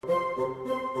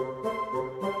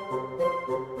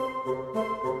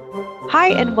Hi,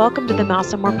 and welcome to the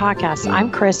Mouse and More podcast.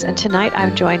 I'm Chris, and tonight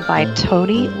I'm joined by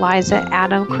Tony, Liza,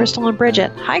 Adam, Crystal, and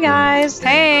Bridget. Hi, guys.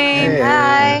 Hey.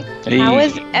 Hi. Hey. How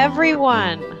is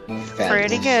everyone?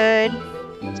 Pretty good.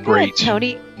 It's great.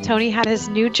 Good. Tony had his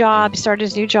new job. Started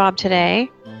his new job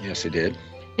today. Yes, it did.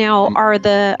 Now, are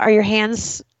your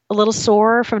hands a little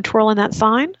sore from twirling that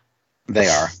sign? They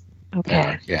are.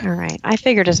 Okay. Yeah. All right. I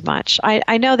figured as much.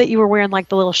 I know that you were wearing like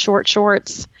the little short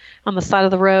shorts on the side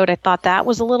of the road. I thought that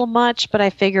was a little much, but I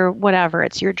figure whatever.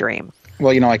 It's your dream.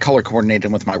 Well, I color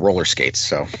coordinated with my roller skates,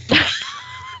 so.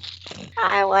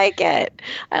 I like it.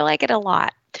 I like it a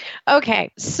lot.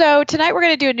 Okay, so tonight we're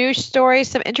going to do a news story.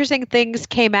 Some interesting things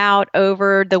came out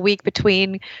over the week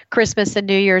between Christmas and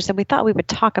New Year's, and we thought we would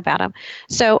talk about them.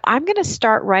 So I'm going to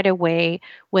start right away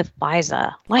with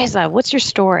Liza. Liza, what's your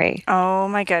story? Oh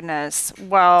my goodness.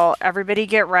 Well, everybody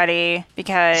get ready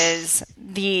because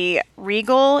the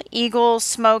Regal Eagle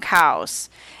Smokehouse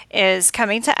is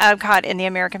coming to Epcot in the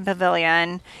American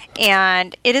Pavilion,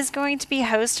 and it is going to be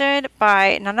hosted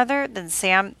by none other than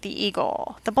Sam the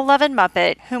Eagle, the beloved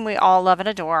Muppet, whom we all love and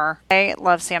adore. I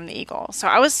love Sam the Eagle, so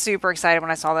I was super excited when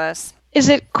I saw this. Is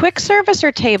it quick service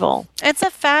or table? It's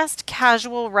a fast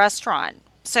casual restaurant,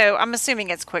 so I'm assuming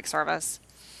it's quick service.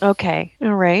 Okay,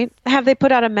 all right. Have they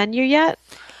put out a menu yet?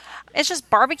 It's just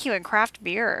barbecue and craft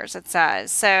beers, it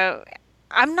says. So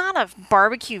I'm not a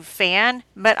barbecue fan,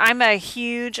 but I'm a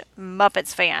huge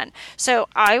Muppets fan. So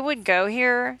I would go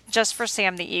here just for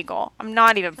Sam the Eagle. I'm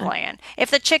not even playing. If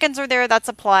the chickens are there, that's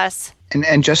a plus.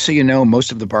 And just so you know,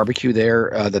 most of the barbecue there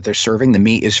that they're serving, the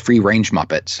meat is free-range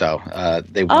Muppet, so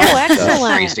they Oh,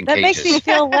 excellent. freezed in That makes cages. me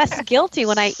feel less guilty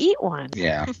when I eat one.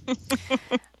 Yeah.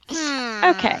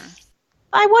 Okay.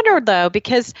 I wonder though,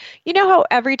 because you know how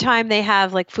every time they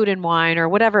have like Food and Wine or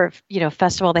whatever,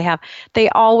 festival they have, they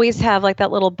always have like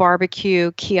that little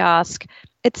barbecue kiosk.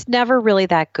 It's never really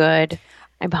that good.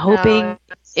 I'm hoping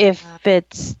if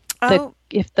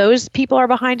those people are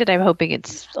behind it, I'm hoping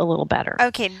it's a little better.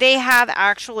 Okay, they have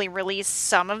actually released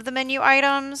some of the menu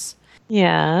items.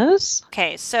 Yes.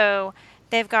 Okay, so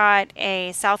they've got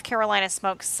a South Carolina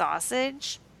smoked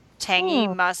sausage, tangy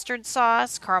mustard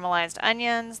sauce, caramelized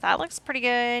onions. That looks pretty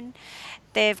good.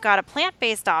 They've got a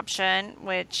plant-based option,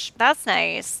 which that's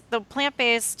nice. The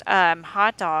plant-based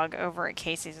hot dog over at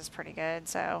Casey's is pretty good,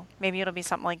 so maybe it'll be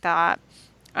something like that.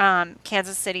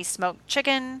 Kansas City smoked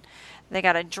chicken. They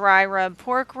got a dry rub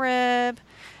pork rib.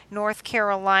 North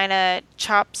Carolina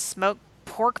chopped smoked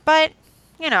pork butt.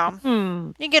 You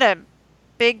get a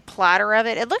big platter of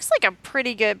it. It looks like a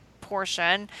pretty good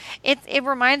portion. It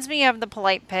reminds me of the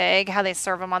Polite Pig, how they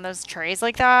serve them on those trays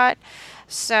like that.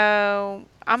 So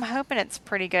I'm hoping it's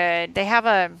pretty good. They have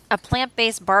a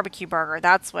plant-based barbecue burger.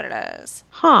 That's what it is.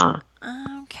 Huh.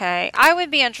 Okay. I would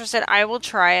be interested. I will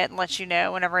try it and let you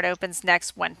know whenever it opens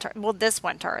next winter. Well, this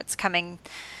winter. It's coming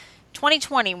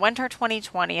 2020, winter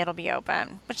 2020 it'll be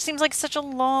open, which seems like such a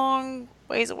long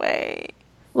ways away.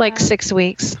 Like 6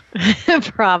 weeks,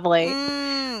 probably.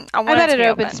 I bet it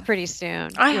open. opens pretty soon.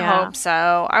 I hope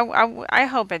so. I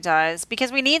hope it does,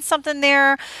 because we need something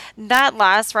there. That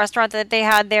last restaurant that they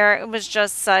had there, it was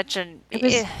just such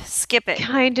skip it.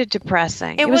 Kind of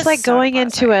depressing. It It was was like so going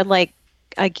into depressing.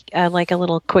 a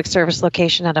little quick service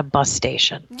location at a bus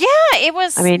station. Yeah, it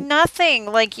was nothing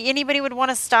like anybody would want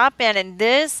to stop in. And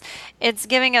it's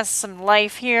giving us some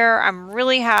life here. I'm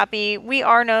really happy. We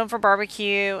are known for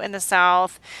barbecue in the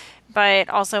South, but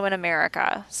also in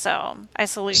America. So I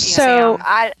salute you, So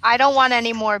Sam. I don't want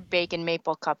any more bacon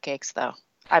maple cupcakes, though.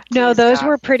 No, those God.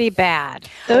 were pretty bad.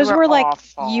 They Those were were like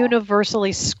awful.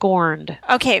 universally scorned.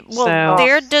 Okay, well, So-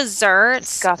 their desserts,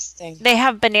 Disgusting. they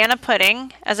have banana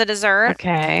pudding as a dessert,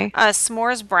 Okay. a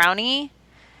s'mores brownie,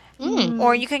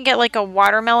 or you can get like a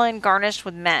watermelon garnished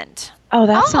with mint. Oh,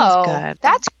 that sounds good.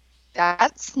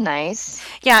 That's nice.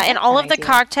 Yeah, and all of the idea.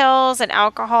 cocktails and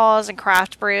alcohols and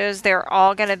craft brews, they're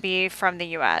all going to be from the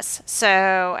U.S.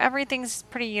 So everything's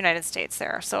pretty United States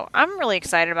there. So I'm really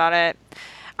excited about it.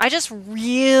 I just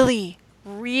really,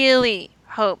 really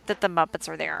hope that the Muppets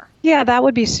are there. Yeah, that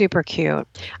would be super cute.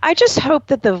 I just hope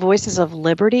that the Voices of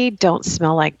Liberty don't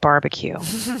smell like barbecue.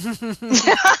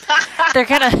 They're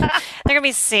gonna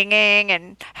be singing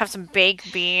and have some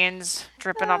baked beans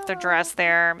dripping off their dress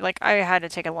there. Like, I had to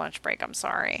take a lunch break. I'm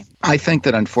sorry. I think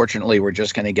that unfortunately we're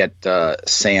just going to get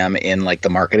Sam in like the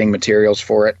marketing materials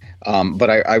for it. But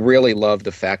I really love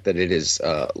the fact that it is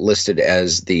listed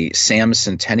as the Sam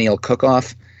Centennial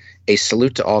Cook-Off, a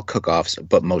salute to all cook-offs,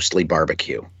 but mostly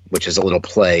barbecue, which is a little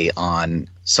play on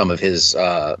some of his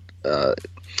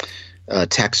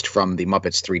text from the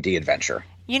Muppets 3D adventure.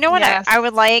 You know what Yes. I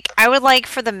would like? I would like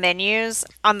for the menus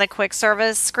on the quick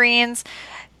service screens,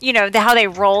 how they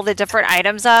roll the different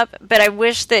items up, but I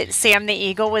wish that Sam the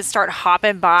Eagle would start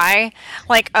hopping by,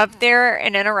 like up there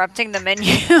and interrupting the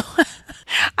menu.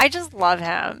 I just love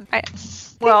him.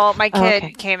 Well, my kid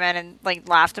Okay. came in and like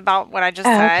laughed about what I just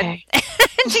Oh, said. okay.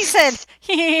 And she said,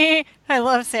 I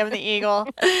love Sam the Eagle.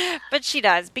 But she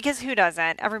does, because who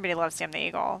doesn't? Everybody loves Sam the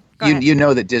Eagle. Go ahead. You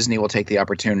know that Disney will take the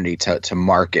opportunity to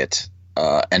market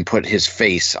and put his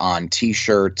face on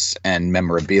T-shirts and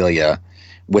memorabilia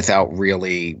without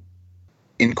really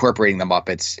incorporating the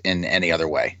Muppets in any other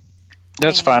way.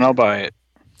 That's fine. I'll buy it.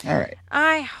 All right.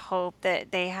 I hope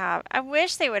that they have. I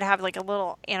wish they would have like a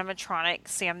little animatronic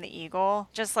Sam the Eagle,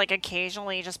 just like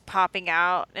occasionally just popping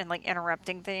out and like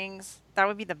interrupting things. That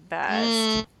would be the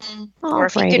best. Or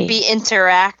if he Alrighty. could be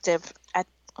interactive.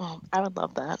 I would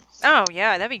love that. Oh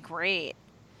yeah, that'd be great.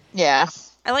 Yeah.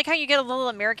 I like how you get a little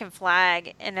American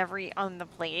flag on the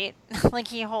plate, like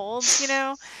he holds.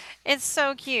 It's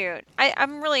so cute.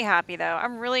 I'm really happy though.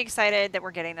 I'm really excited that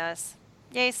we're getting this.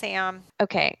 Yay, Sam!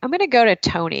 Okay, I'm going to go to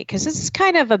Tony because this is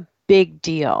kind of a big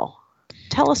deal.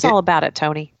 Tell us all about it,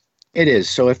 Tony. It is.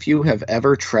 So if you have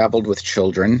ever traveled with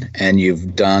children and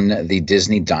you've done the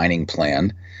Disney dining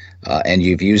plan and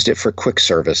you've used it for quick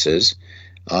services,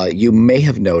 you may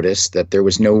have noticed that there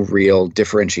was no real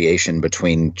differentiation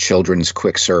between children's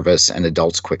quick service and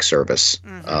adults' quick service.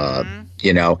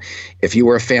 If you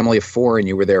were a family of 4 and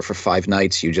you were there for 5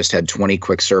 nights, you just had 20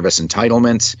 quick service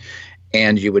entitlements,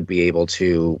 and you would be able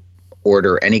to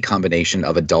order any combination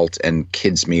of adult and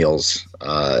kids meals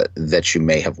that you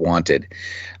may have wanted.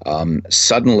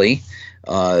 Suddenly,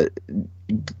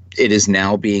 it is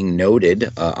now being noted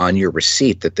on your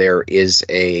receipt that there is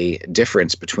a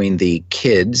difference between the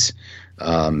kids,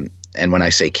 and when I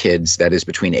say kids, that is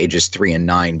between ages 3 and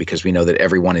 9, because we know that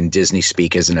everyone in Disney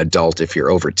speak is an adult if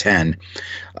you're over 10.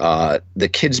 The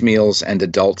kids' meals and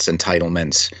adults'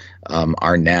 entitlements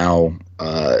are now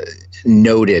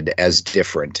noted as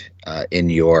different in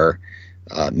your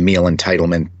meal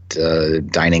entitlement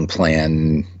dining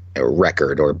plan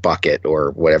record or bucket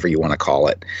or whatever you want to call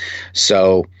it.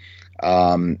 So,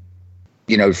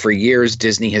 for years,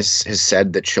 Disney has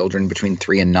said that children between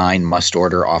 3 and 9 must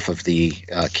order off of the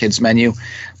kids menu.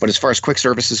 But as far as quick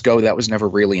services go, that was never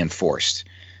really enforced.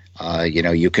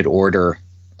 You could order,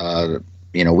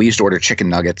 we used to order chicken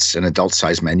nuggets, an adult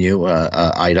size menu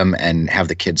item, and have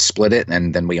the kids split it.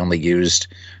 And then we only used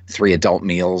 3 adult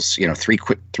meals, 3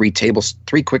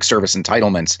 quick service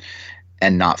entitlements,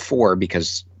 and not 4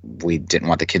 because we didn't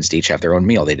want the kids to each have their own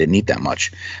meal. They didn't eat that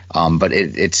much. But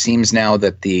it seems now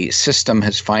that the system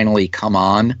has finally come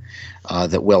on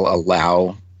that will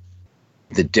allow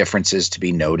the differences to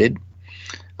be noted.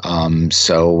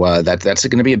 So that's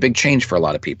going to be a big change for a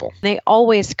lot of people. They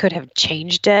always could have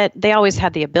changed it. They always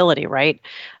had the ability, right?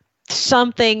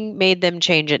 Something made them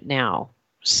change it now.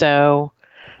 So,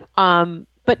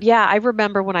 but yeah, I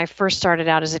remember when I first started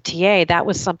out as a TA, that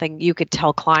was something you could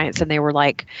tell clients and they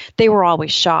were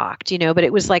always shocked, but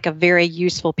it was like a very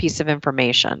useful piece of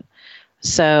information.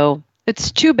 So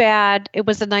it's too bad. It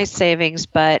was a nice savings,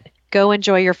 but go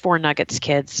enjoy your 4 nuggets,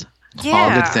 kids. Yeah.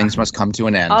 All good things must come to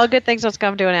an end. All good things must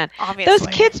come to an end. Obviously. Those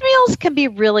kids' meals can be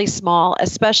really small,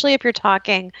 especially if you're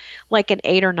talking like an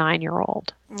 8 or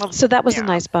 9-year-old. Well, So that was yeah. a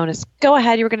nice bonus. Go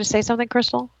ahead. You were going to say something,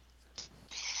 Crystal?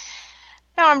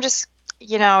 No, I'm just,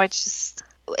 it's just,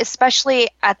 especially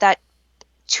at that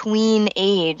tween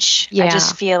age, I Yeah.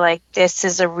 just feel like this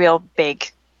is a real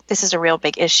big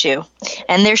issue.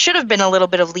 And there should have been a little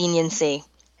bit of leniency.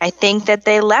 I think that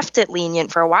they left it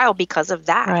lenient for a while because of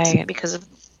that, Right. because of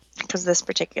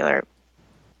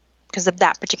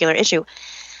that particular issue.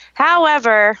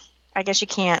 However, I guess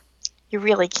you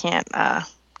really can't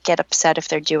get upset if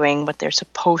they're doing what they're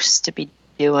supposed to be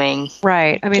doing.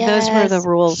 Right. I mean, those were the Yes.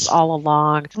 rules all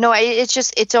along. No,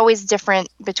 it's always different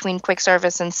between quick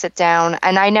service and sit down.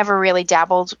 And I never really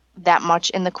dabbled that much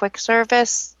in the quick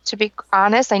service, to be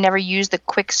honest. I never used the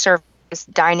quick service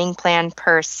dining plan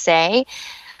per se.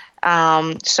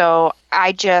 So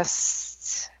I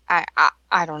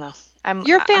don't know.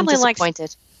 Your family I'm likes-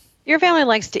 disappointed. Your family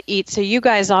likes to eat, so you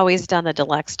guys always done the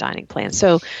deluxe dining plan.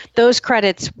 So those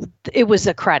credits, it was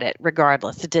a credit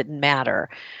regardless. It didn't matter.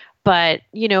 But,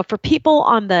 for people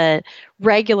on the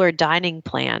regular dining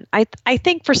plan, I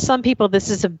think for some people this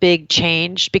is a big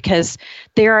change because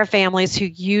there are families who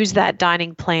use that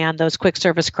dining plan, those quick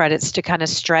service credits, to kind of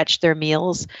stretch their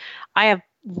meals. I have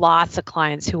lots of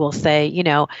clients who will say,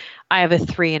 I have a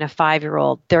 3 and a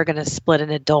 5-year-old, they're going to split an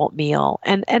adult meal.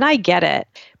 And I get it,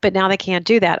 but now they can't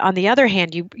do that. On the other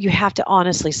hand, you have to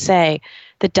honestly say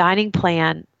the dining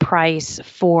plan price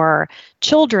for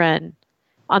children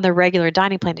on the regular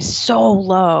dining plan is so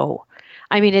low.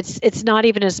 I mean, it's not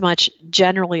even as much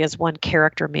generally as one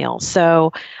character meal.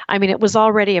 So, I mean, it was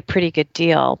already a pretty good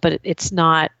deal, but it's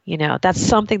not, that's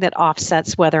something that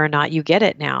offsets whether or not you get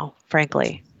it now,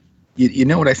 frankly. You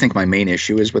know what I think my main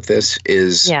issue is with this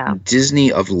is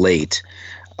Disney of late,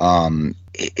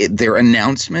 their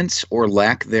announcements or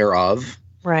lack thereof.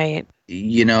 Right.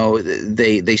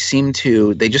 They seem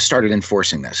to, they just started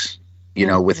enforcing this,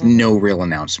 with no real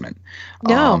announcement.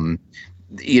 No.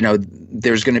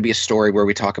 There's going to be a story where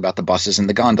we talk about the buses and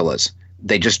the gondolas.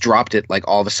 They just dropped it like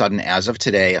all of a sudden, as of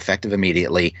today, effective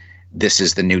immediately. This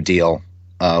is the new deal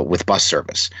with bus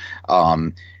service.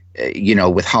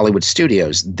 With Hollywood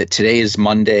Studios, that today is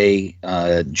Monday,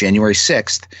 January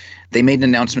 6th. They made an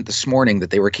announcement this morning that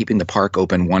they were keeping the park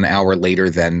open 1 hour later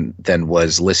than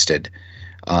was listed.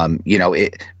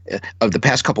 Of the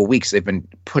past couple of weeks, they've been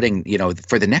putting,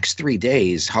 for the next 3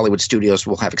 days, Hollywood Studios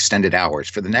will have extended hours.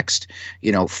 For the next,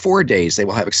 4 days, they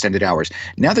will have extended hours.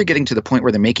 Now they're getting to the point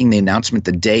where they're making the announcement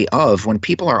the day of, when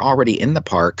people are already in the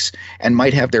parks and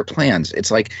might have their plans.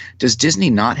 It's like, does Disney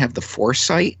not have the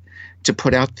foresight to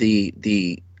put out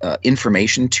the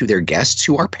information to their guests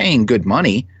who are paying good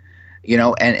money,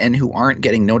 and who aren't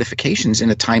getting notifications in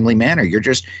a timely manner? You're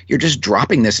just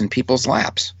dropping this in people's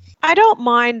laps. I don't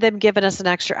mind them giving us an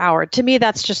extra hour. To me,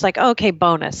 that's just like, okay,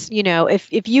 bonus.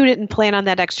 If you didn't plan on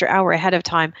that extra hour ahead of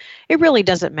time, it really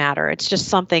doesn't matter. It's just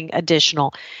something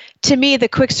additional. To me, the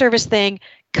quick service thing,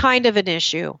 kind of an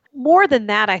issue. More than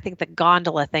that, I think the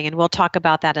gondola thing, and we'll talk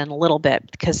about that in a little bit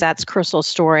because that's Crystal's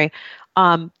story.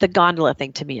 The gondola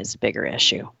thing to me is a bigger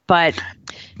issue. But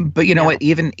you know what?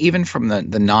 Even from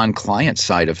the non-client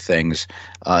side of things,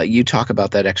 you talk about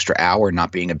that extra hour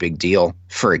not being a big deal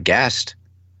for a guest.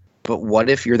 But what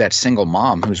if you're that single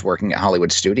mom who's working at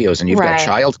Hollywood Studios and you've got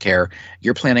childcare?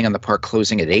 You're planning on the park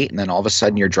closing at 8, and then all of a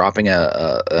sudden you're dropping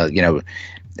at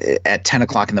 10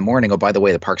 o'clock in the morning. Oh, by the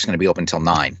way, the park's going to be open until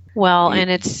 9. Well, and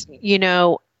it's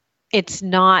it's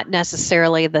not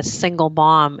necessarily the single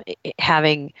mom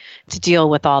having to deal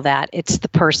with all that. It's the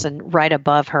person right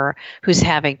above her who's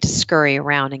having to scurry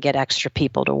around and get extra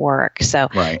people to work. So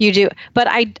you do. But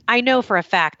I know for a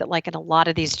fact that like in a lot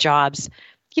of these jobs,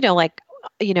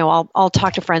 I'll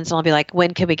talk to friends and I'll be like,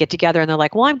 when can we get together? And they're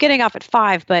like, well, I'm getting off at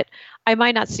 5, but I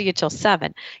might not see you till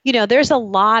 7. There's a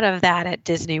lot of that at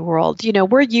Disney World.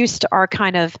 We're used to our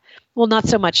kind of, well, not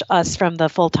so much us from the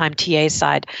full-time TA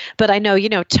side, but I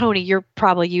know, Tony, you're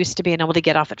probably used to being able to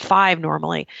get off at 5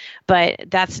 normally, but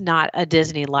that's not a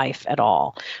Disney life at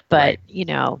all. But,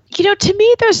 to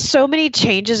me, there's so many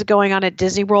changes going on at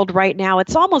Disney World right now.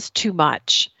 It's almost too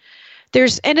much.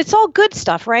 And it's all good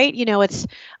stuff, right? It's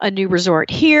a new resort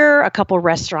here, a couple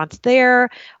restaurants there,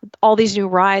 all these new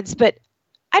rides. But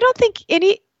I don't think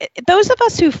those of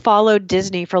us who followed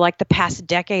Disney for like the past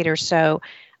decade or so,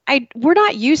 we're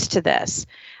not used to this.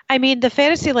 I mean, the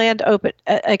Fantasyland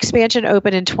expansion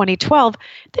opened in 2012.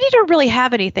 They didn't really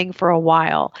have anything for a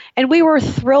while. And we were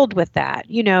thrilled with that,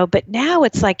 but now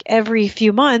it's like every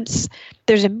few months,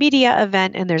 there's a media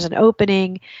event and there's an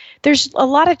opening. There's a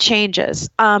lot of changes.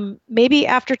 Maybe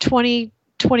after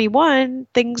 2021,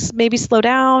 things maybe slow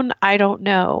down. I don't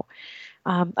know.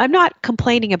 I'm not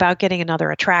complaining about getting another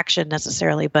attraction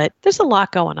necessarily, but there's a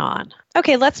lot going on.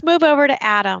 Okay, let's move over to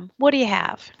Adam. What do you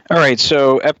have? All right,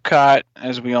 so Epcot,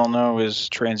 as we all know, is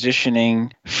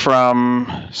transitioning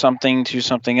from something to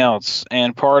something else.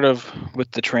 And part of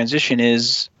what the transition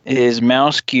is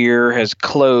Mouse Gear has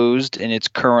closed in its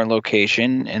current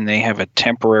location, and they have a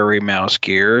temporary Mouse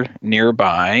Gear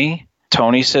nearby.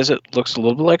 Tony says it looks a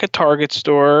little bit like a Target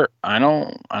store. I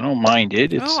don't mind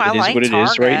it. It is what it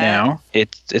is right now.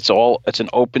 It's an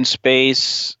open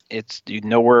space. You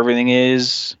know where everything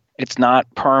is. It's not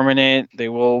permanent. They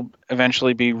will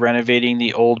eventually be renovating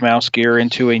the old Mouse Gear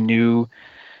into a new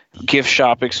gift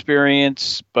shop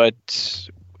experience, but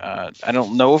I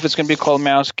don't know if it's going to be called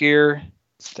Mouse Gear.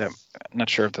 I'm not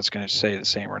sure if that's going to say the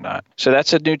same or not. So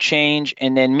that's a new change.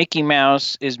 And then Mickey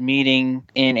Mouse is meeting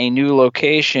in a new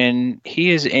location.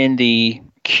 He is in the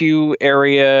queue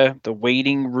area, the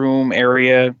waiting room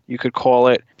area, you could call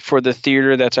it, for the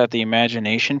theater that's at the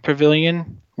Imagination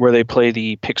Pavilion, where they play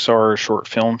the Pixar Short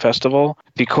Film Festival.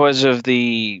 Because of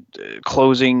the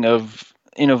closing of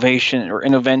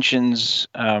Innoventions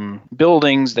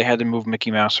buildings, they had to move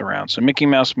Mickey Mouse around. So Mickey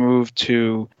Mouse moved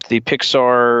to the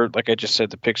Pixar, like I just said,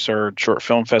 the Pixar Short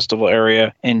Film Festival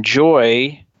area. And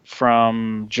Joy is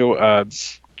from...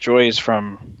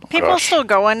 People still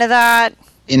go into that.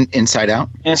 Inside Out?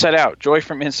 Inside Out. Joy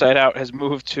from Inside Out has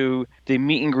moved to the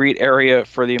meet and greet area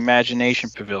for the Imagination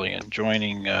Pavilion,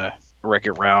 joining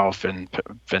Wreck-It Ralph and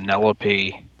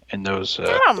Vanellope and those. I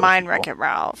don't those mind people. Wreck-It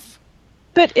Ralph.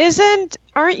 But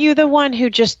aren't you the one who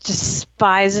just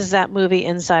despises that movie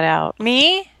inside out?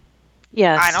 Me?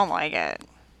 Yes. I don't like it.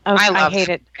 Oh, I love hate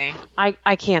it. movie.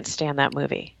 I can't stand that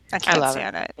movie. I can't love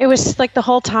stand it. It was like the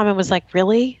whole time I was like,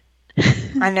 really?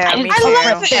 I know, me too.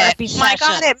 I love Therapy it. My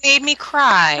God, session. it made me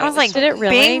cry. I was like, Did it really?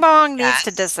 Bing Bong needs Yes.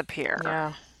 to disappear.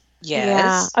 Yeah.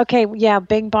 yes. Yeah. Okay. Yeah.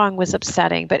 Bing Bong was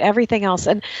upsetting, but everything else,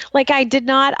 and like I did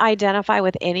not identify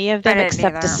with any of them didn't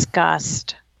except either.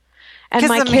 disgust. And 'Cause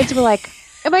my the- kids were like,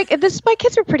 my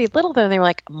kids were pretty little then. They were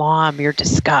like, "Mom, you're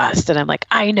disgust," and I'm like,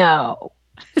 "I know."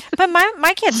 But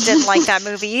my kids didn't like that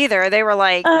movie either. They were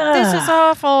like, this is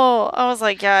awful. I was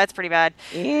like, yeah, it's pretty bad.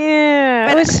 Yeah.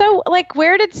 But- It was so like,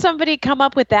 where did somebody come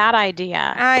up with that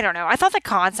idea? I don't know. I thought the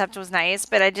concept was nice,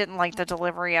 but I didn't like the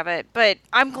delivery of it. But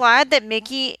I'm glad that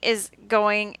Mickey is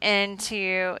going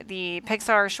into the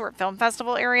Pixar Short Film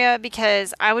Festival area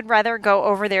because I would rather go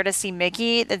over there to see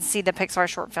Mickey than see the Pixar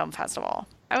Short Film Festival.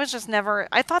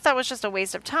 I thought that was just a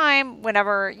waste of time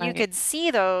whenever you Right. could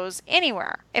see those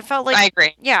anywhere. It felt like, I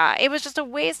agree. yeah, it was just a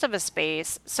waste of a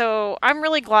space. So I'm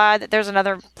really glad that there's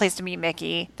another place to meet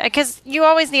Mickey because you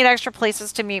always need extra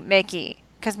places to meet Mickey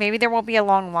because maybe there won't be a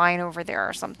long line over there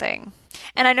or something.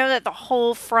 And I know that the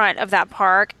whole front of that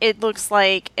park, it looks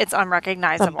like it's It's a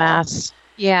unrecognizable. mess.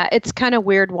 Yeah, it's kind of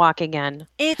weird walking in.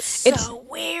 It's so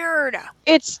weird.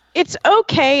 It's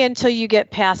okay until you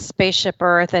get past Spaceship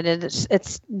Earth, and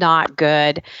it's not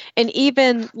good. And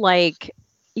even like,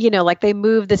 like they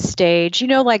move the stage.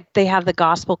 Like they have the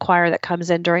gospel choir that comes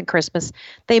in during Christmas.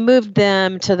 They moved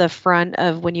them to the front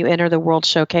of when you enter the World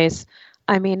Showcase.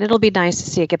 I mean, it'll be nice to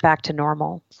see it get back to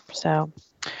normal. So,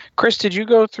 Chris, did you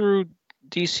go through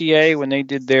DCA when they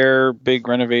did their big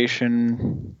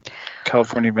renovation,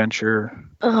 California Adventure?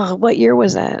 what year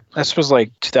was it? This was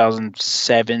like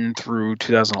 2007 through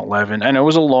 2011. I know it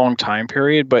was a long time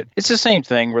period, but it's the same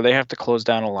thing where they have to close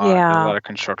down a lot. Yeah. There's a lot of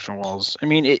construction walls. I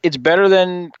mean, it's better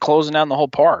than closing down the whole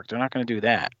park. They're not going to do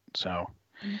that. So,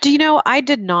 Do you know, I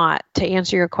did not, to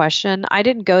answer your question, I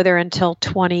didn't go there until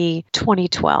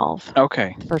 2012.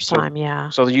 okay. First So- time, yeah.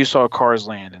 So you saw Cars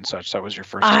Land and such. That was your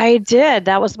first time. I did.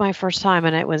 That was my first time,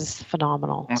 and it was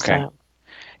phenomenal. Okay. So.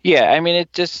 Yeah, I mean,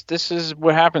 this is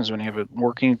what happens when you have a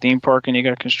working theme park and you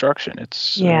got construction.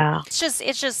 It's Yeah. It's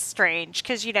just strange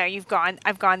because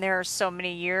I've gone there so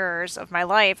many years of my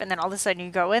life, and then all of a sudden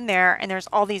you go in there and there's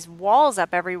all these walls up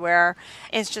everywhere.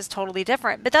 It's just totally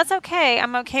different, but that's okay.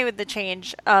 I'm okay with the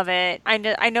change of it. I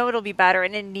know it'll be better,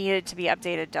 and it needed to be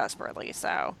updated desperately.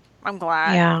 So I'm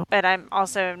glad. Yeah. But I'm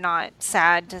also not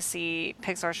sad to see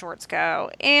Pixar shorts go,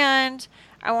 and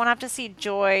I won't have to see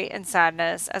joy and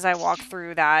sadness as I walk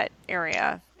through that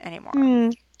area anymore.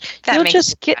 That You'll makes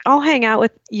just get. I'll hang out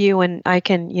with you, and I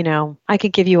can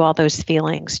give you all those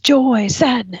feelings: joy,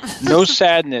 sadness. no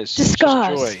sadness, just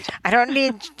Disgust. joy. I don't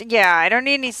need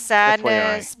any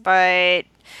sadness, but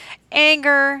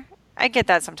anger, I get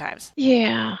that sometimes.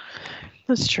 Yeah,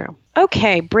 that's true.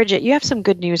 Okay, Bridget, you have some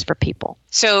good news for people.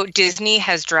 So Disney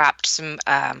has dropped some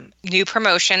new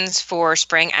promotions for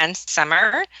spring and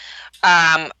summer.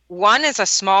 One is a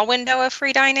small window of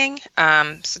free dining.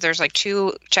 So there's like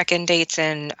 2 check-in dates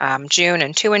in June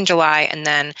and 2 in July, and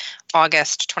then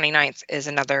August 29th is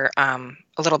another a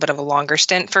little bit of a longer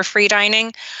stint for free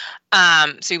dining.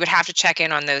 So you would have to check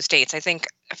in on those dates. I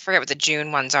forget what the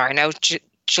June ones are. I know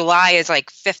July is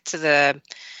like 5th to the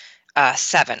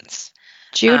 7th.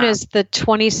 June is the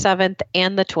 27th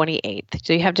and the 28th,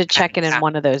 so you have to check in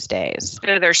one of those days.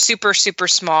 They're super, super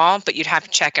small, but you'd have to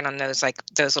check in on those, like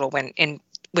those little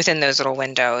within those little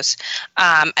windows.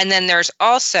 And then there's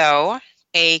also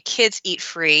a kids eat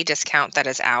free discount that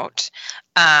is out.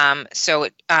 So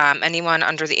anyone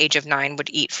under the age of 9 would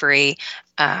eat free.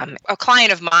 A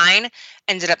client of mine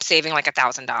ended up saving like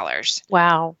 $1,000.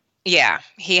 Wow. Yeah,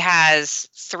 he has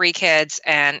 3 kids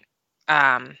and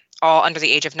all under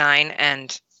the age of 9,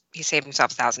 and he saved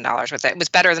himself $1,000 with it. It was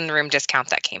better than the room discount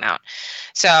that came out.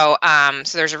 So,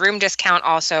 so there's a room discount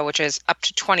also, which is up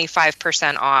to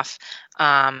 25% off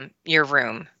your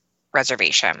room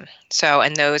reservation. So,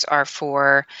 and those are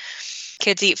for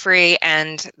kids eat free,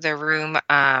 and the room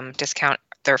discount,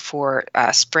 they're for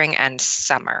spring and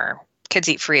summer. Kids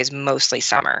eat free is mostly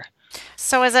summer.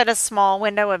 So is it a small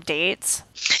window of dates?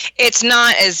 It's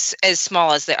not as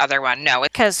small as the other one. No.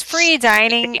 Because free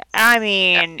dining, I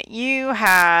mean, you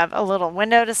have a little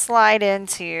window to slide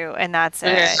into, and that's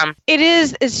it.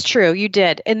 It's true. You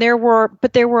did. And there were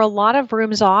a lot of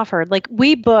rooms offered. Like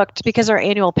we booked, because our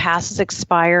annual passes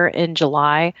expire in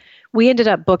July, we ended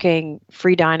up booking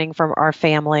free dining from our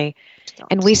family,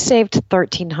 and we saved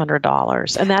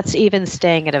 $1,300, and that's even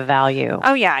staying at a value.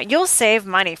 Oh yeah, you'll save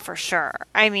money for sure.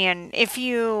 I mean, if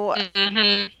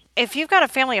you've got a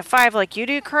family of 5 like you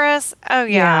do, Chris, oh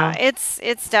yeah,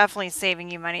 it's definitely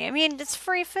saving you money. I mean, it's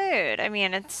free food. I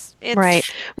mean, it's right.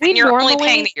 And you're only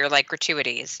paying your like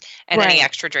gratuities and any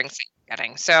extra drinks that you're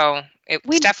getting. So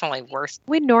it's definitely worth it.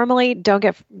 We normally don't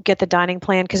get the dining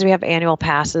plan because we have annual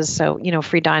passes, so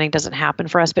free dining doesn't happen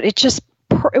for us. But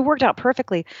it worked out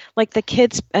perfectly. Like the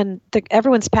kids and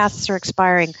everyone's passes are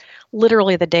expiring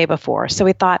literally the day before. So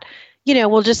we thought,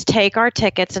 we'll just take our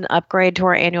tickets and upgrade to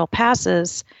our annual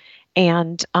passes.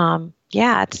 And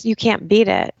you can't beat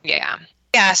it. Yeah.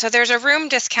 Yeah. So there's a room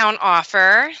discount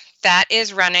offer that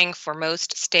is running for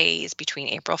most stays between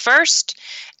April 1st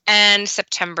and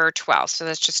September 12th. So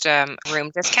that's just a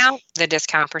room discount. The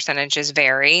discount percentages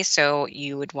vary. So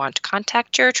you would want to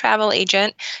contact your travel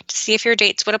agent to see if your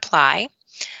dates would apply.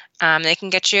 They can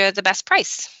get you the best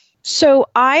price. So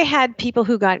I had people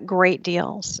who got great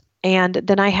deals. And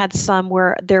then I had some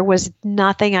where there was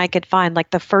nothing I could find,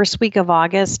 like the first week of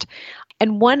August.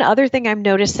 And one other thing I'm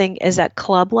noticing is at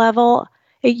club level,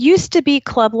 it used to be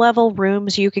club level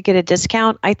rooms you could get a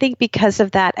discount. I think because of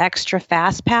that extra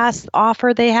fast pass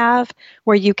offer they have,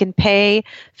 where you can pay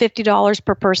 $50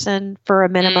 per person for a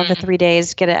minimum of 3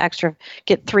 days, get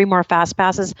 3 more fast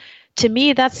passes. To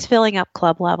me, that's filling up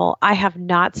club level. I have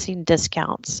not seen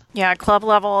discounts. Yeah, club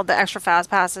level, the extra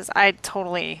fast passes, I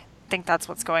totally think that's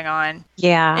what's going on.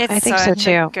 Yeah, I think so too. It's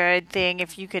a good thing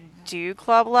if you could do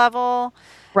club level.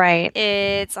 Right.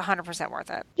 It's 100% worth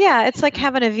it. Yeah, it's like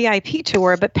having a VIP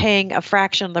tour, but paying a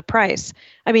fraction of the price.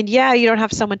 I mean, yeah, you don't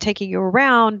have someone taking you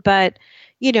around, but,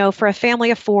 for a family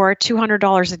of 4,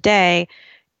 $200 a day,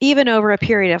 even over a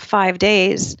period of 5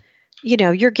 days,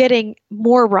 you're getting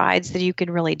more rides than you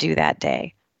can really do that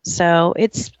day. So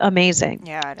it's amazing.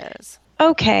 Yeah, it is.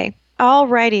 Okay. All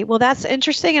righty. Well, that's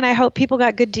interesting, and I hope people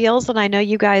got good deals, and I know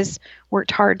you guys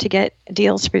worked hard to get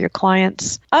deals for your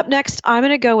clients. Up next, I'm going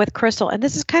to go with Crystal, and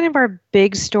this is kind of our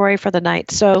big story for the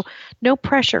night, so no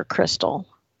pressure, Crystal.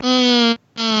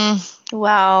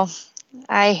 Well,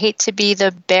 I hate to be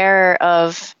the bearer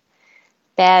of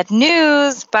bad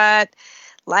news, but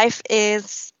life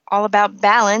is all about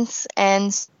balance,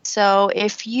 and so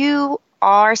if you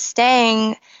are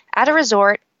staying at a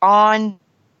resort on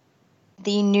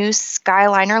the new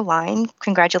Skyliner line,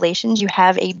 congratulations, you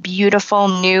have a beautiful,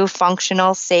 new,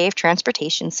 functional, safe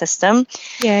transportation system.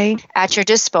 Yay. At your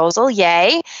disposal.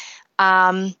 Yay.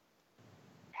 However,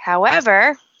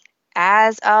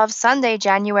 as of Sunday,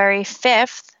 January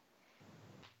 5th,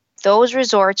 those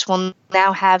resorts will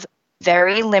now have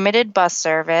very limited bus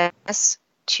service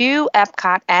to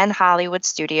Epcot and Hollywood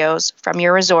Studios from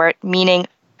your resort, meaning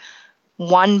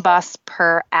 1 bus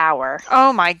per hour.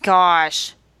 Oh my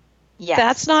gosh.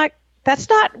 Yes. That's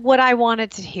not what I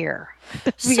wanted to hear.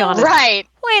 To be honest. Right.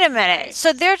 Wait a minute.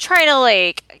 So they're trying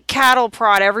to cattle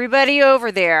prod everybody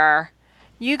over there.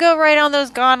 You go right on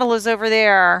those gondolas over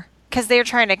there because they're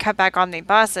trying to cut back on the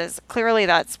buses. Clearly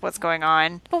that's what's going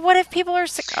on. But what if people are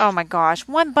sick? Oh my gosh.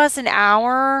 1 bus an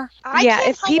hour? I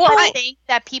can't think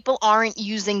that people aren't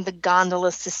using the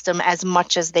gondola system as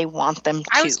much as they want them to.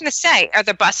 I was going to say, are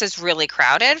the buses really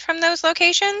crowded from those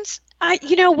locations?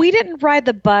 We didn't ride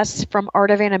the bus from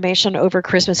Art of Animation over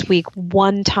Christmas week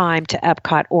one time to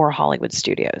Epcot or Hollywood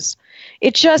Studios.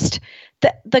 It just,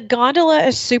 the gondola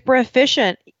is super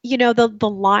efficient. The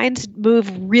lines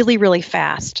move really, really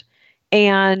fast.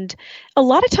 And a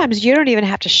lot of times you don't even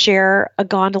have to share a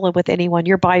gondola with anyone.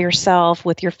 You're by yourself,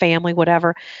 with your family,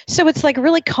 whatever. So it's like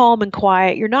really calm and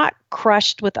quiet. You're not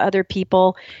crushed with other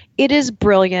people. It is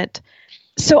brilliant.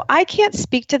 So I can't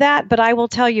speak to that, but I will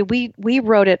tell you, we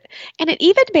wrote it, and it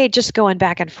even made just going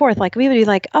back and forth. Like we would be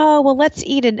like, oh, well, let's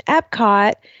eat in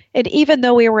Epcot. And even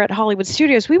though we were at Hollywood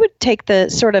Studios, we would take the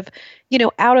sort of,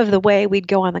 out of the way, we'd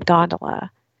go on the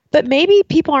gondola. But maybe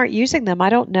people aren't using them. I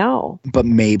don't know. But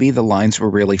maybe the lines were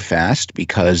really fast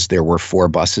because there were 4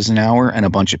 buses an hour and a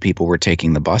bunch of people were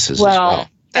taking the buses as well.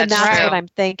 And that's what I'm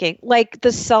thinking. Like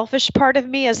the selfish part of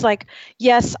me is like,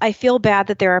 yes, I feel bad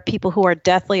that there are people who are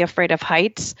deathly afraid of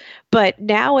heights, but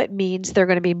now it means there are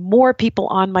going to be more people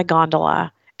on my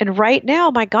gondola. And right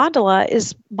now my gondola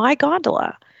is my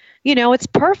gondola. It's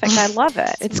perfect. I love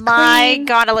it. It's my clean.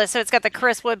 gondola. So it's got the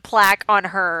Chris Wood plaque on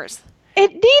hers.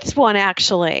 It needs one,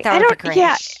 actually. That would be great.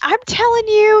 Yeah, I'm telling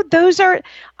you,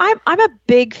 I'm a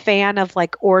big fan of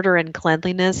order and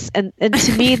cleanliness, and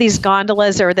to me, these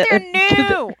gondolas are they're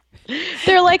new.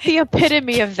 They're like the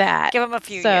epitome of that. Give them a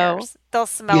few years; they'll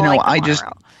smell like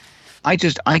tomorrow.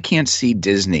 I can't see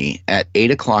Disney at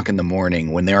 8 o'clock in the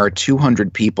morning when there are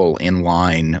 200 people in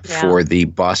line for the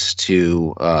bus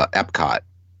to Epcot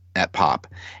at Pop,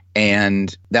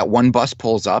 and that one bus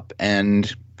pulls up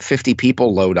and 50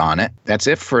 people load on it. That's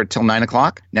it for till 9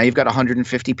 o'clock. Now you've got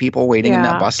 150 people waiting in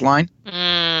that bus line,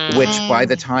 which by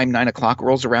the time 9 o'clock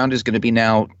rolls around is going to be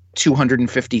now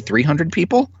 250, 300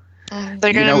 people.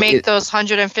 They're going to make those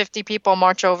 150 people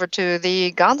march over to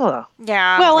the gondola.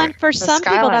 Yeah. Well, and for some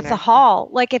people, that's a haul.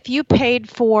 Like if you paid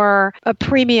for a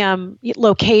premium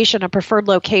location, a preferred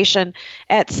location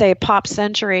at, say, Pop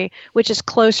Century, which is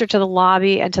closer to the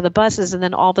lobby and to the buses, and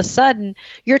then all of a sudden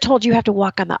you're told you have to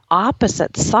walk on the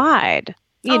opposite side.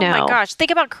 You know. Oh my gosh!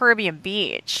 Think about Caribbean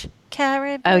Beach.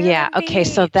 Oh yeah. Okay.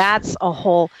 So that is a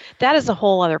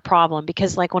whole other problem,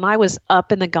 because like when I was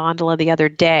up in the gondola the other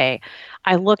day,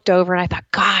 I looked over and I thought,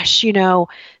 gosh,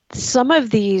 some of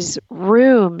these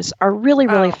rooms are really,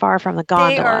 really far from the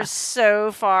gondola. They are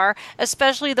so far,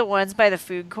 especially the ones by the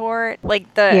food court,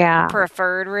 like the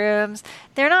preferred rooms.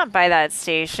 They're not by that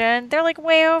station. They're like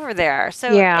way over there. So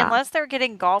unless they're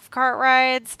getting golf cart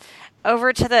rides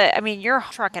over to you're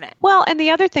trucking it. Well, and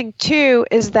the other thing too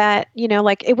is that,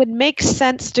 like it would make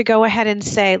sense to go ahead and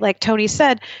say, like Tony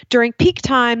said, during peak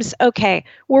times, okay,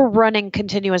 we're running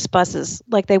continuous buses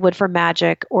like they would for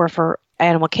Magic or for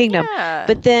Animal Kingdom. Yeah.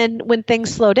 But then when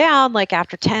things slow down, like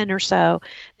after 10 or so,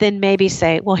 then maybe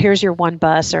say, well, here's your one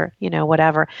bus or,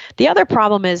 whatever. The other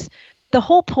problem is the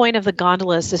whole point of the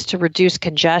gondolas is to reduce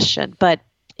congestion. But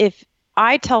if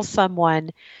I tell someone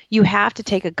you have to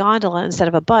take a gondola instead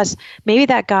of a bus, maybe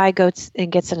that guy goes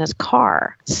and gets in his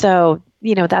car. So,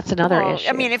 that's another issue.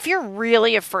 I mean, if you're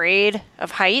really afraid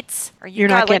of heights, or you're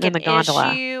not getting in the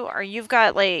gondola, issue, or you've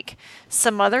got like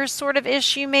some other sort of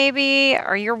issue maybe,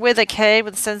 or you're with a kid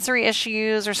with sensory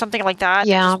issues or something like that,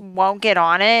 that just won't get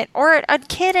on it, or a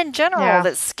kid in general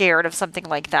that's scared of something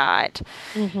like that.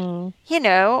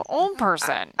 Mm-hmm. Old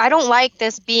person. I don't like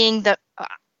this being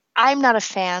I'm not a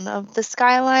fan of the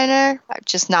Skyliner,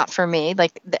 just not for me.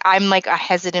 Like I'm like a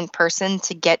hesitant person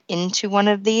to get into one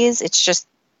of these. It's just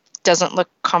doesn't look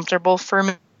comfortable for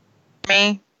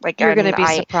me. Like you're going to be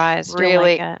surprised.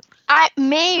 Really, like it.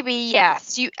 Maybe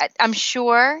yes. I'm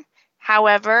sure.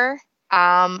 However,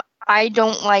 I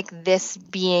don't like this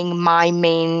being my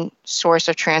main source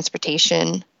of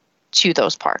transportation to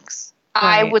those parks.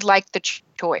 Right. I would like the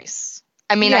choice.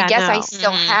 I mean, I guess I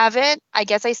still have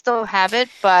it.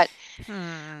 But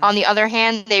on the other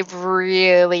hand, they've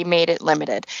really made it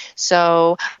limited.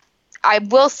 So I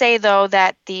will say, though,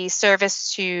 that the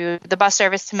bus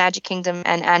service to Magic Kingdom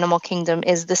and Animal Kingdom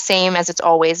is the same as it's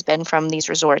always been from these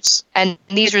resorts. And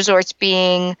these resorts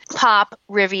being Pop,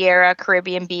 Riviera,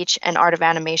 Caribbean Beach, and Art of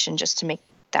Animation, just to make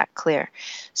that clear.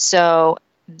 So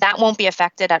that won't be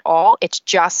affected at all. It's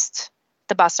just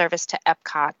the bus service to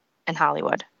Epcot and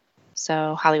Hollywood.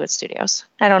 So Hollywood Studios.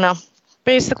 I don't know.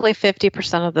 Basically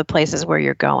 50% of the places where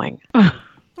you're going.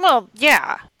 Well,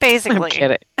 yeah, basically. I'm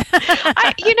kidding.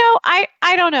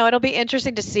 I don't know. It'll be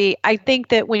interesting to see. I think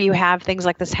that when you have things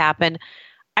like this happen,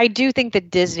 I do think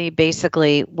that Disney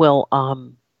basically will,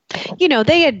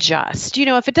 they adjust.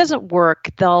 If it doesn't work,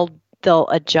 they'll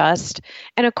adjust.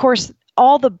 And of course,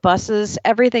 all the buses,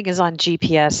 everything is on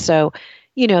GPS. So,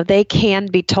 they can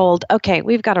be told, okay,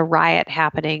 we've got a riot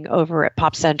happening over at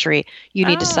Pop Century. You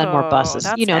need to send more buses.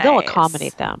 That's they'll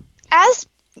accommodate them. As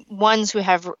ones who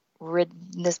have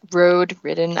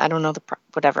ridden, I don't know, the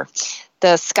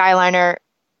Skyliner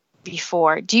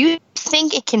before, do you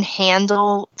think it can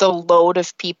handle the load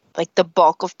of people, like the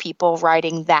bulk of people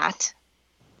riding that?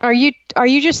 Are you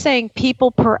just saying people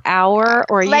per hour,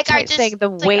 or are you saying the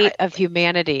weight of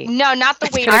humanity? No, not the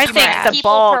weight of humanity. I think the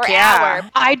bulk, per hour.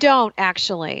 I don't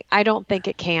actually. I don't think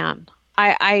it can.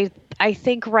 I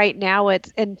think right now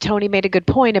and Tony made a good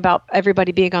point about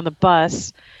everybody being on the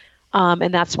bus,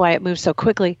 and that's why it moves so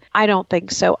quickly. I don't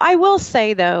think so. I will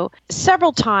say, though,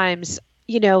 several times,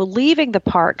 leaving the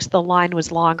parks, the line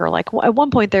was longer. Like at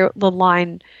one point, the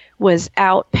line was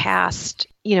out past,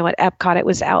 at Epcot, it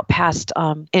was out past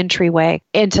entryway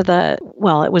into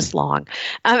it was long.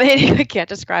 I can't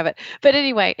describe it. But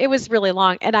anyway, it was really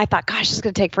long. And I thought, gosh, it's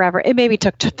going to take forever. It maybe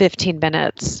took 15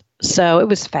 minutes. So it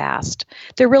was fast.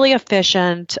 They're really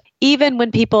efficient. Even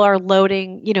when people are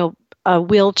loading,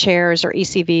 wheelchairs or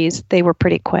ECVs, they were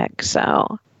pretty quick.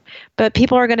 So, but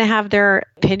people are going to have their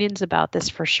opinions about this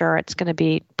for sure. It's going to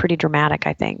be pretty dramatic,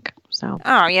 I think. So.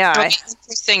 Oh, yeah. Well, it's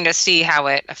interesting to see how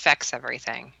it affects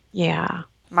everything. Yeah.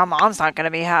 My mom's not going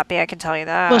to be happy, I can tell you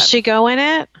that. Will she go in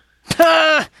it?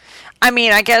 I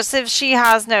mean, I guess if she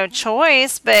has no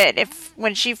choice, but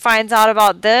when she finds out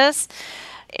about this,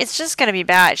 it's just going to be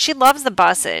bad. She loves the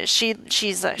buses. She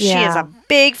is a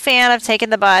big fan of taking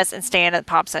the bus and staying at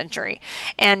Pop Century.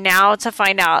 And now to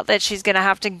find out that she's going to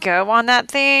have to go on that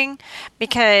thing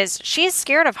because she's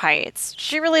scared of heights.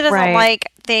 She really doesn't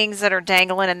like things that are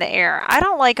dangling in the air. I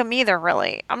don't like them either,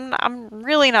 really. I'm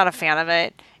really not a fan of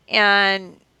it.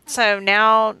 And so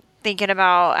now thinking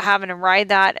about having to ride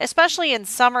that, especially in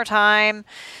summertime,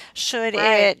 should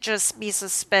it just be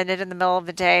suspended in the middle of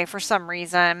the day for some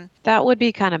reason. That would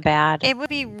be kind of bad. It would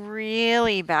be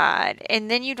really bad.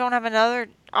 And then you don't have another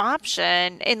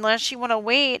option unless you want to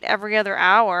wait every other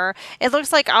hour. It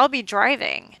looks like I'll be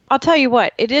driving. I'll tell you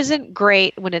what, it isn't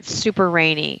great when it's super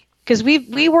rainy. Because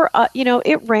we were,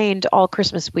 it rained all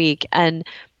Christmas week. And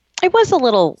it was a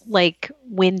little, like,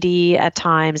 windy at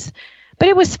times. But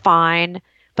it was fine.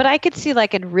 But I could see,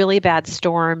 like, in really bad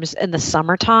storms in the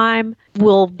summertime,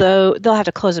 they'll have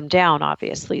to close them down,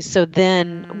 obviously. So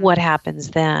then what happens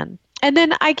then? And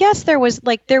then I guess there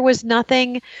was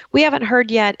nothing. We haven't heard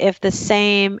yet if the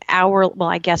same hour, well,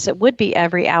 I guess it would be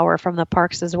every hour from the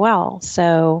parks as well.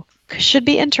 So should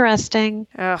be interesting.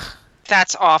 Ugh.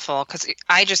 That's awful because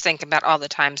I just think about all the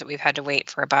times that we've had to wait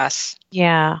for a bus.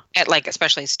 Yeah. At, like,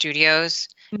 especially studios.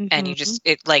 Mm-hmm. And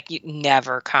it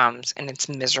never comes and it's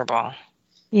miserable.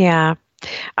 Yeah.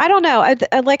 I don't know.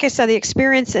 Like I said, the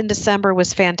experience in December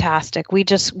was fantastic. We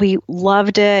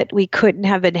loved it. We couldn't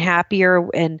have been happier,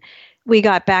 and we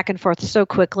got back and forth so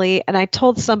quickly. And I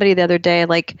told somebody the other day,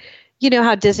 like, you know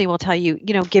how Disney will tell you,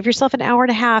 give yourself an hour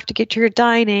and a half to get to your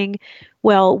dining.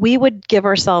 Well, we would give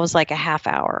ourselves like a half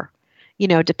hour,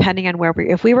 depending on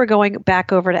if we were going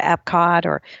back over to Epcot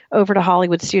or over to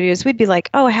Hollywood Studios, we'd be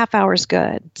like, oh, a half hour is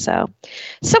good. So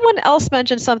someone else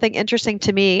mentioned something interesting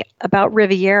to me about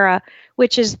Riviera,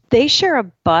 which is they share a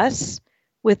bus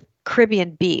with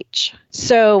Caribbean Beach.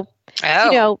 So,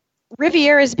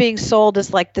 Riviera is being sold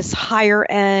as like this higher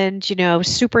end,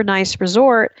 super nice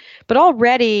resort, but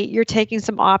already you're taking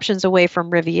some options away from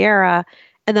Riviera.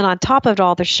 And then on top of it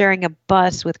all, they're sharing a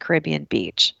bus with Caribbean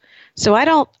Beach. So I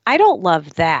don't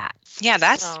love that. Yeah,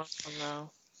 that's no.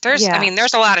 There's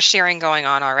a lot of sharing going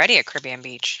on already at Caribbean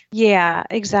Beach. Yeah,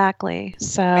 exactly.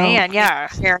 So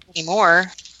sharing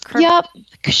anymore. Yep,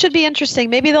 should be interesting.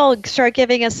 Maybe they'll start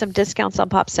giving us some discounts on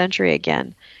Pop Century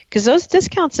again, because those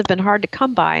discounts have been hard to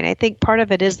come by, and I think part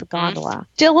of it is the gondola.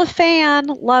 Still a fan,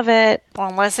 love it. Well,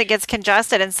 unless it gets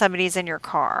congested and somebody's in your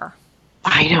car.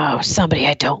 I know, somebody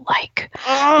I don't like.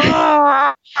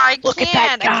 Oh, Look at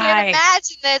that guy. I can't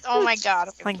imagine this. Oh my God.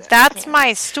 Like, that's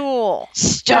my stool.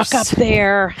 Stuck up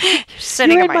there.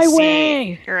 Sitting You're in my seat.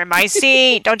 way. You're in my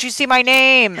seat. Don't you see my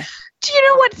name? Do you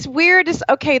know what's weird is,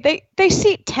 okay, they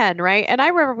seat 10, right? And I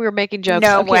remember we were making jokes.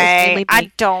 No okay, way.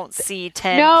 I don't see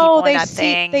 10 people in that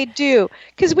thing. They do.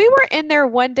 Because we were in there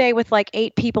one day with like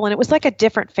 8 people, and it was like a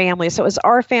different family. So it was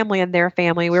our family and their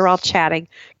family. We were all chatting.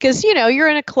 Because, you're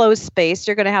in a closed space.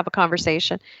 You're going to have a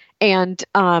conversation. And,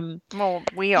 well,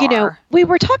 we are. We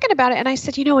were talking about it, and I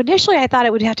said, initially I thought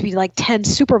it would have to be like 10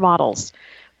 supermodels.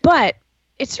 But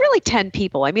it's really 10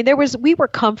 people. I mean, we were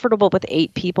comfortable with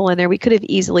 8 people in there. We could have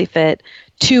easily fit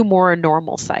 2 more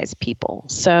normal sized people.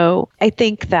 So I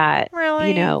think that,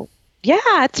 really?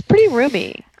 It's pretty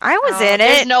roomy. I was in it.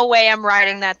 There's no way I'm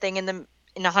riding that thing in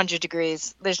 100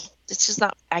 degrees. It's just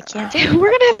not, I can't do it. We're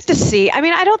going to have to see. I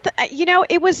mean, I don't,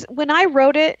 it was, when I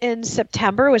wrote it in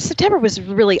September was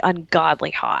really ungodly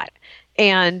hot.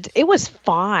 And it was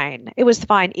fine. It was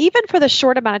fine. Even for the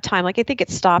short amount of time, like I think it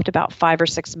stopped about 5 or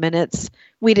 6 minutes.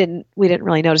 We didn't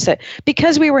really notice it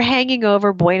because we were hanging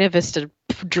over Buena Vista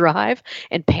Drive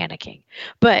and panicking.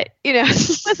 But, it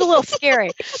was a little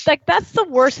scary. Like, that's the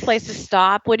worst place to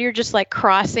stop when you're just like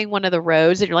crossing one of the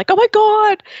roads and you're like, oh my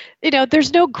God,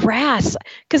 there's no grass.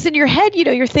 Because in your head,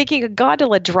 you're thinking a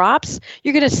gondola drops,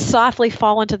 you're going to softly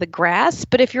fall into the grass.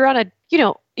 But if you're on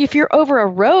if you're over a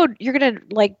road, you're going to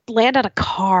like land on a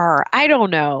car. I don't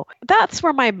know. That's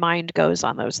where my mind goes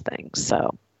on those things.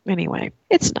 So anyway,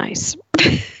 it's nice.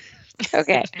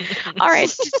 Okay. All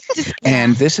right.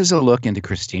 And this is a look into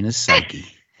Christina's psyche.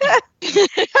 I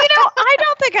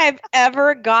don't think I've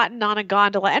ever gotten on a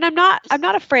gondola, and I'm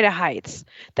not afraid of heights.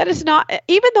 That is not,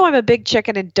 even though I'm a big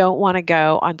chicken and don't want to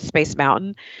go on Space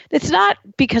Mountain, it's not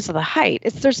because of the height.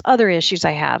 There's other issues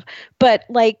I have. But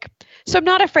so I'm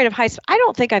not afraid of heights. I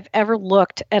don't think I've ever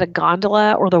looked at a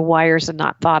gondola or the wires and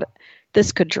not thought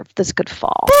this could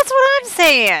fall. That's what I'm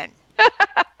saying.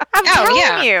 I'm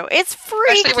telling you, it's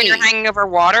freaky. Especially when you're hanging over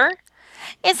water.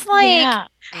 It's like, yeah.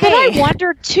 But I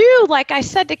wondered too, like I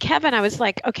said to Kevin, I was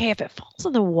like, okay, if it falls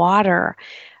in the water,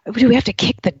 do we have to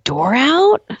kick the door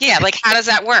out? Yeah, like how does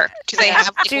that work? Do they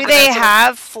have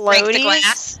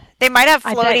floaties? They might have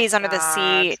I floaties bet under the not.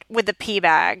 seat with the pee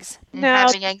bags. I'm No,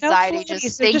 having no anxiety floaties.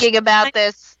 just They're thinking just about like-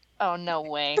 this. Oh, no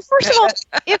way. First of all,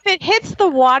 if it hits the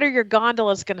water, your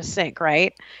gondola is going to sink,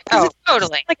 right? 'Cause Oh, it's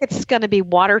totally. like it's going to be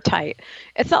watertight.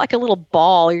 It's not like a little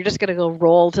ball. You're just going to go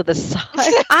roll to the side.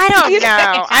 I don't You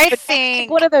know. I think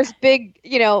one of those big,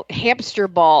 hamster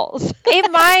balls.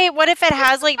 it might. What if it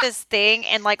has like this thing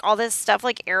and like all this stuff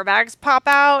like airbags pop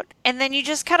out, and then you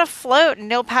just kind of float, and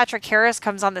Neil Patrick Harris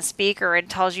comes on the speaker and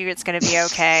tells you it's going to be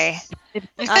okay.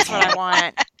 That's what I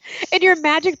want. And your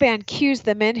magic band cues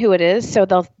them in who it is, so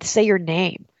they'll say your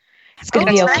name. It's going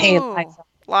to be that's okay, right. Liza.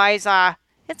 Liza,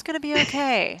 it's going to be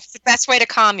okay. It's the best way to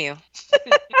calm you.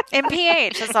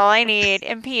 MPH, that's all I need.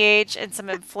 MPH and some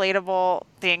inflatable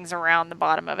things around the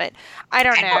bottom of it. I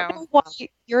don't I don't know. know why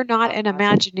you're not an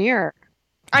Imagineer.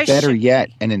 I Better should- yet,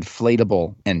 an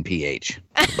inflatable NPH.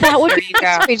 That would There be you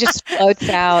go. He just floats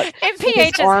out. with his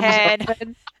MPH's arms head.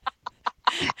 open.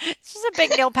 It's just a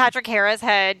big Neil Patrick Harris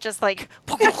head, just like.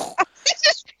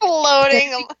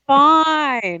 Floating.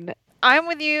 Fine. I'm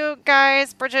with you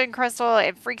guys, Bridget and Crystal.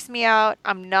 It freaks me out.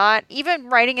 I'm not even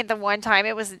riding it the one time.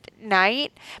 It was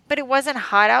night, but it wasn't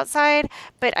hot outside.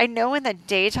 But I know in the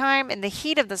daytime, in the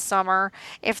heat of the summer,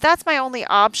 if that's my only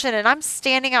option, and I'm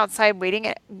standing outside waiting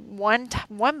at one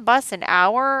bus an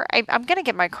hour, I'm gonna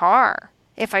get my car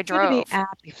if I It's gonna drove. be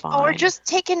absolutely fine. Or just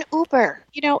take an Uber.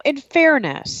 in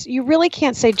fairness, you really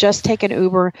can't say just take an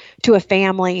Uber to a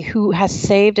family who has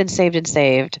saved and saved and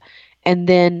saved, and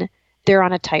then they're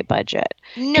on a tight budget.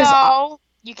 No,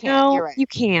 you can't. No, You're right. you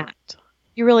can't.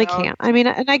 You really No. can't. I mean,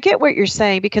 and I get what you're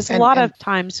saying because a And- lot and- of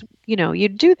times, you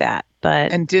do that,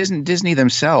 but And Disney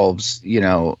themselves,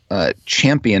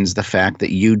 champions the fact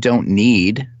that you don't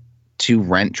need to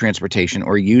rent transportation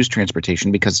or use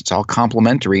transportation because it's all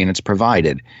complimentary and it's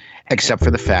provided, except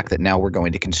for the fact that now we're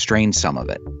going to constrain some of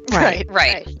it. Right.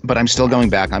 But I'm still going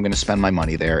back. I'm going to spend my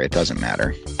money there. It doesn't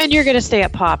matter. And you're going to stay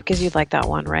at Pop because you'd like that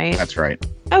one, right? That's right.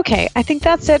 Okay, I think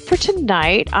that's it for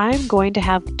tonight. I'm going to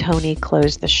have Tony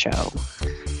close the show.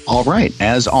 All right.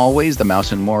 As always, The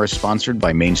Mouse and More is sponsored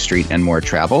by Main Street and More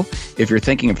Travel. If you're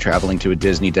thinking of traveling to a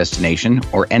Disney destination,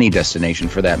 or any destination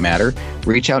for that matter,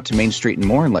 reach out to Main Street and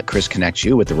More and let Chris connect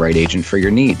you with the right agent for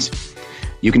your needs.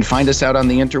 You can find us out on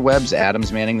the interwebs.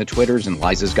 Adam's manning the Twitters and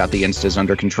Liza's got the Instas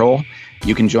under control.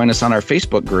 You can join us on our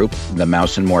Facebook group, The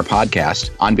Mouse and More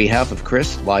Podcast. On behalf of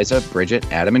Chris, Liza, Bridget,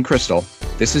 Adam, and Crystal,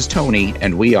 this is Tony,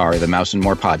 and we are The Mouse and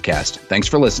More Podcast. Thanks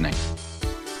for listening.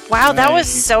 Wow, that was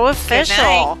so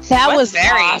official. That Was was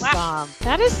very- awesome.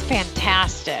 That is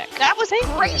fantastic. That was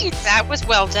great. That was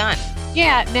well done.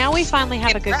 Yeah, now we finally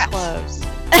have a good Impressed. close.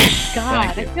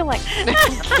 God, I feel like I'm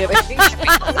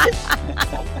kidding.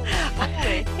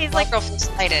 He's like, Real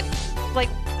excited. All right.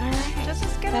 just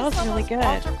as good That as was really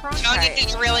Walter good. Cronkite. Tony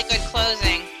did a really good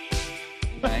closing.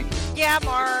 Yeah,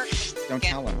 Mark. Don't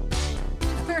tell him.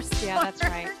 Yeah, that's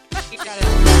right. You got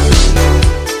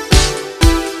it.